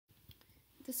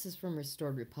This is from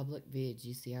Restored Republic via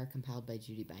GCR, compiled by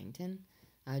Judy Byington.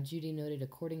 Judy noted,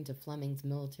 according to Fleming's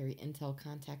military intel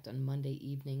contact on Monday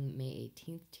evening, May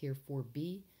 18th, Tier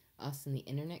 4B, us in the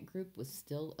Internet group was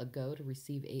still a go to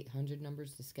receive 800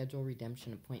 numbers to schedule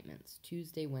redemption appointments,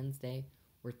 Tuesday, Wednesday,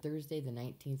 or Thursday the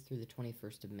 19th through the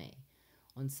 21st of May.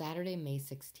 On Saturday, May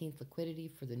 16th, liquidity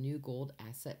for the new gold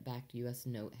asset-backed U.S.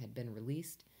 note had been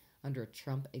released under a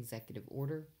Trump executive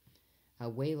order.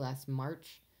 Way last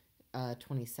March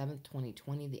 27th,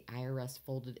 2020, the IRS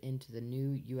folded into the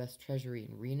new U.S. Treasury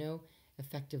in Reno,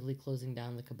 effectively closing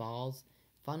down the cabal's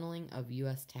funneling of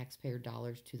U.S. taxpayer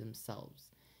dollars to themselves.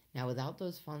 Now, without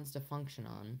those funds to function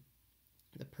on,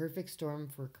 the perfect storm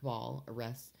for cabal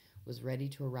arrests was ready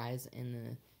to arise in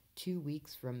the 2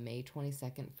 weeks from May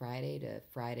 22nd, Friday, to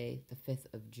Friday, the 5th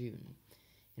of June.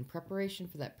 In preparation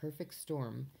for that perfect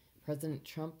storm, President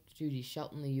Trump, Judy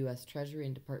Shelton, the U.S. Treasury,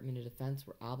 and Department of Defense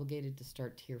were obligated to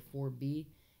start Tier 4B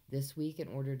this week in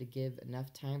order to give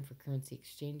enough time for currency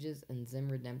exchanges and ZIM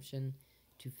redemption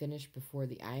to finish before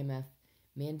the IMF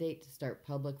mandate to start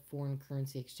public foreign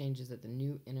currency exchanges at the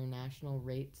new international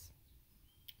rates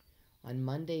on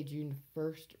Monday, June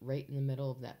 1st, right in the middle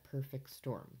of that perfect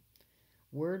storm.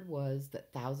 Word was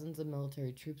that thousands of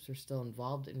military troops were still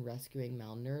involved in rescuing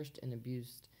malnourished and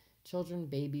abused children,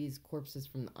 babies, corpses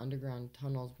from the underground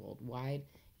tunnels worldwide,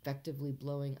 effectively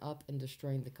blowing up and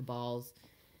destroying the cabal's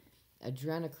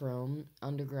adrenochrome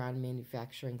underground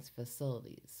manufacturing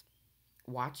facilities.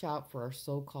 Watch out for our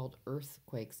so-called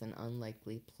earthquakes in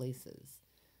unlikely places.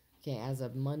 Okay, as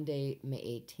of Monday,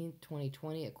 May 18th,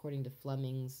 2020, according to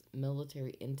Fleming's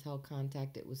military intel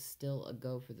contact, it was still a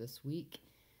go for this week.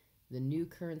 The new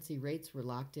currency rates were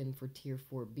locked in for Tier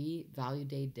 4B Value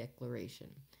Day declaration.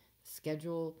 The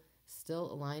schedule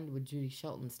still aligned with Judy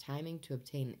Shelton's timing to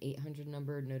obtain an 800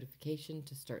 number notification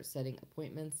to start setting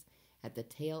appointments at the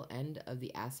tail end of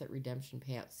the asset redemption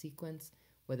payout sequence,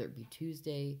 whether it be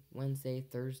Tuesday, Wednesday,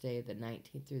 Thursday, the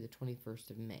 19th through the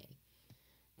 21st of May.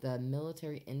 The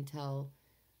military intel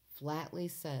flatly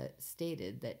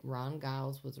stated that Ron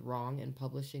Giles was wrong in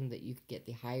publishing that you could get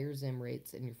the higher ZIM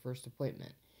rates in your first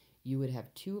appointment. You would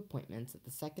have 2 appointments. At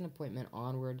the second appointment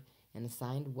onward, an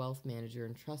assigned wealth manager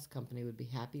and trust company would be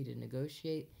happy to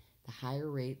negotiate the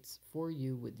higher rates for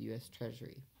you with the U.S.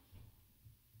 Treasury.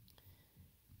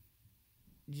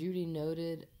 Judy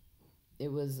noted, it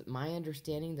was my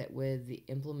understanding that with the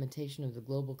implementation of the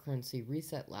global currency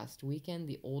reset last weekend,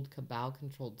 the old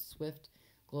cabal-controlled SWIFT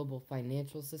global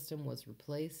financial system was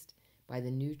replaced by the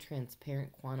new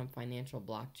transparent quantum financial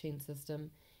blockchain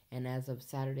system, and as of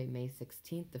Saturday, May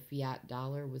 16th, the fiat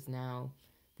dollar was now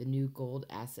the new gold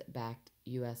asset-backed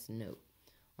U.S. note.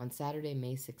 On Saturday,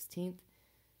 May 16th,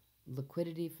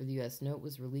 liquidity for the U.S. note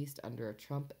was released under a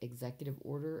Trump executive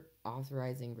order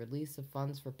authorizing release of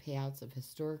funds for payouts of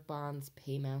historic bonds,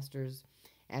 paymasters,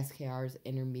 SKRs,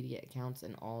 intermediate accounts,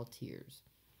 and all tiers.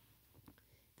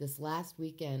 This last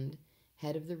weekend,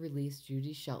 head of the release,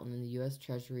 Judy Shelton, in the U.S.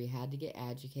 Treasury had to get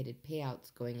agitated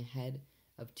payouts going ahead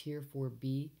of Tier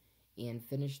 4B and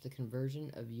finish the conversion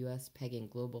of U.S. pegging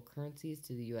global currencies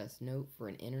to the U.S. note for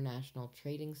an international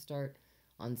trading start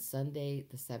on Sunday,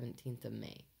 the 17th of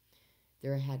May.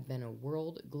 There had been a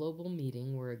world global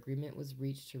meeting where agreement was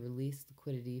reached to release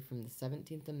liquidity from the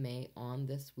 17th of May on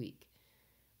this week.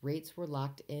 Rates were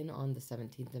locked in on the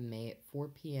 17th of May at 4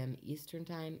 p.m. Eastern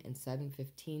Time and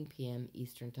 7:15 p.m.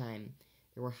 Eastern Time.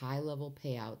 There were high-level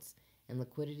payouts and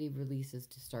liquidity releases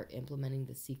to start implementing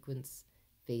the sequence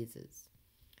phases.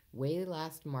 Way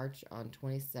last March on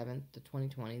 27th to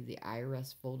 2020, the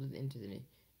IRS folded into the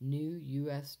new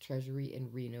U.S. Treasury in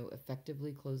Reno,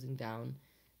 effectively closing down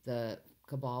the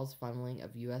cabal's funneling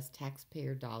of U.S.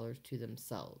 taxpayer dollars to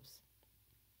themselves.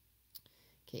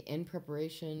 Okay, in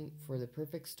preparation for the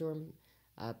perfect storm,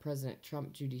 President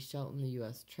Trump, Judy Shelton, the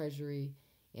U.S. Treasury,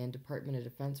 and Department of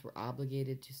Defense were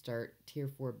obligated to start Tier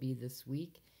 4B this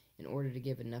week in order to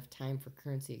give enough time for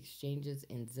currency exchanges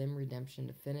and ZIM redemption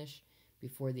to finish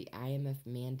before the IMF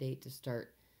mandate to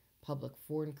start public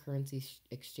foreign currency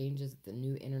exchanges at the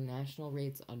new international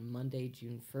rates on Monday,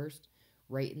 June 1st,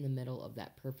 right in the middle of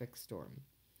that perfect storm.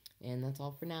 And that's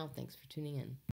all for now. Thanks for tuning in.